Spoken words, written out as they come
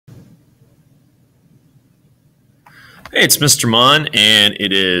Hey, it's Mr. Mon, and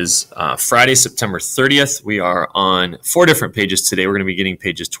it is Friday, September 30th. We are on 4 different pages today. We're going to be getting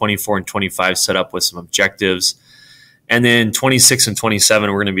pages 24 and 25 set up with some objectives. And then 26 and 27,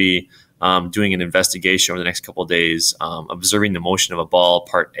 we're going to be doing an investigation over the next couple of days, observing the motion of a ball,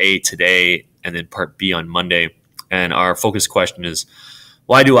 part A today, and then part B on Monday. And our focus question is,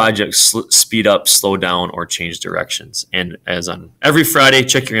 why do objects speed up, slow down, or change directions? And as on every Friday,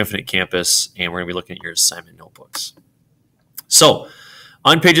 check your Infinite Campus, and we're going to be looking at your assignment notebooks. So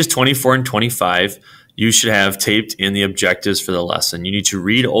on pages 24 and 25, you should have taped in the objectives for the lesson. You need to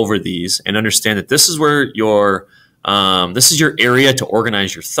read over these and understand that this is where your area to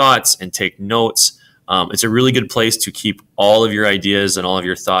organize your thoughts and take notes. It's a really good place to keep all of your ideas and all of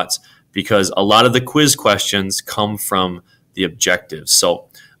your thoughts because a lot of the quiz questions come from the objectives. So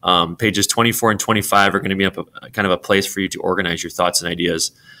pages 24 and 25 are going to be kind of a place for you to organize your thoughts and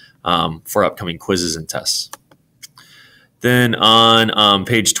ideas for upcoming quizzes and tests. Then on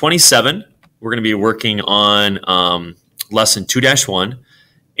page 27, we're going to be working on lesson 2-1.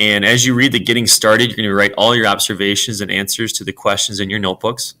 And as you read the getting started, you're going to write all your observations and answers to the questions in your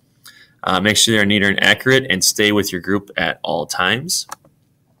notebooks. Make sure they're neat and accurate and stay with your group at all times.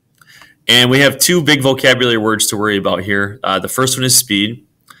 And we have 2 big vocabulary words to worry about here. The first one is speed.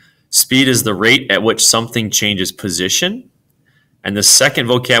 Speed is the rate at which something changes position. And the second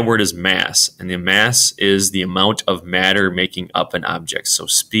vocab word is mass, and the mass is the amount of matter making up an object. So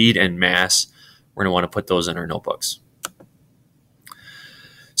speed and mass, we're going to want to put those in our notebooks.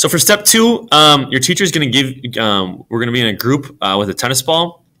 So for step 2, your teacher is going to give, we're going to be in a group with a tennis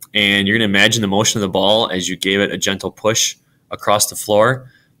ball, and you're going to imagine the motion of the ball as you gave it a gentle push across the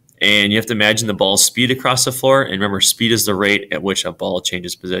floor. And you have to imagine the ball's speed across the floor. And remember, speed is the rate at which a ball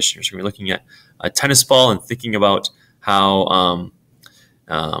changes position. So we're looking at a tennis ball and thinking about how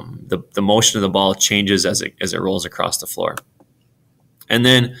the motion of the ball changes as it rolls across the floor. And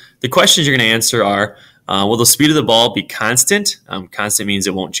then the questions you're going to answer are, will the speed of the ball be constant? Constant means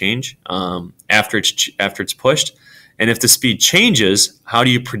it won't change after it's pushed. And if the speed changes, how do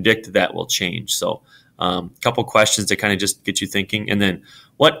you predict that will change? So a couple questions to kind of just get you thinking. And then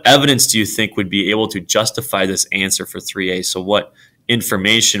what evidence do you think would be able to justify this answer for 3A? So what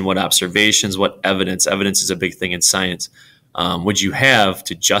information, what observations, what evidence? Evidence is a big thing in science. Would you have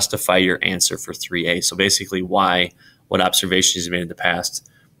to justify your answer for 3A? So basically what observations you made in the past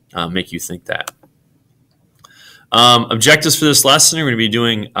make you think that. Objectives for this lesson, we're going to be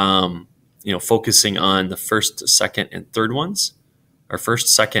doing, focusing on the first, second, and third ones, or first,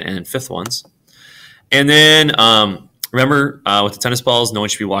 second, and fifth ones. And then remember, with the tennis balls, no one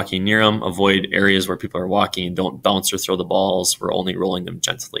should be walking near them. Avoid areas where people are walking. Don't bounce or throw the balls. We're only rolling them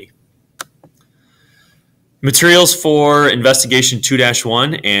gently. Materials for investigation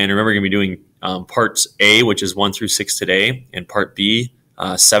 2-1, and remember, you're going to be doing parts A, which is 1 through 6 today, and part B,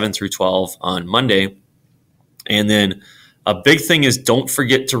 7 through 12 on Monday. And then a big thing is don't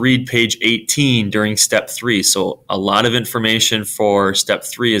forget to read page 18 during step 3. So a lot of information for step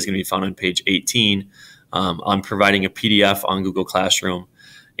 3 is going to be found on page 18. I'm providing a PDF on Google Classroom,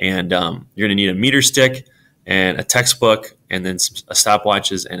 and you're going to need a meter stick and a textbook, and then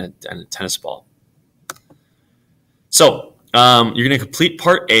stopwatches and a tennis ball. So you're going to complete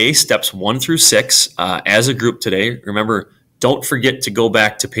part A, steps 1 through 6, as a group today. Remember, don't forget to go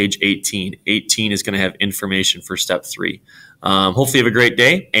back to page 18. 18 is going to have information for step 3. Hopefully you have a great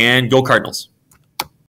day, and go Cardinals.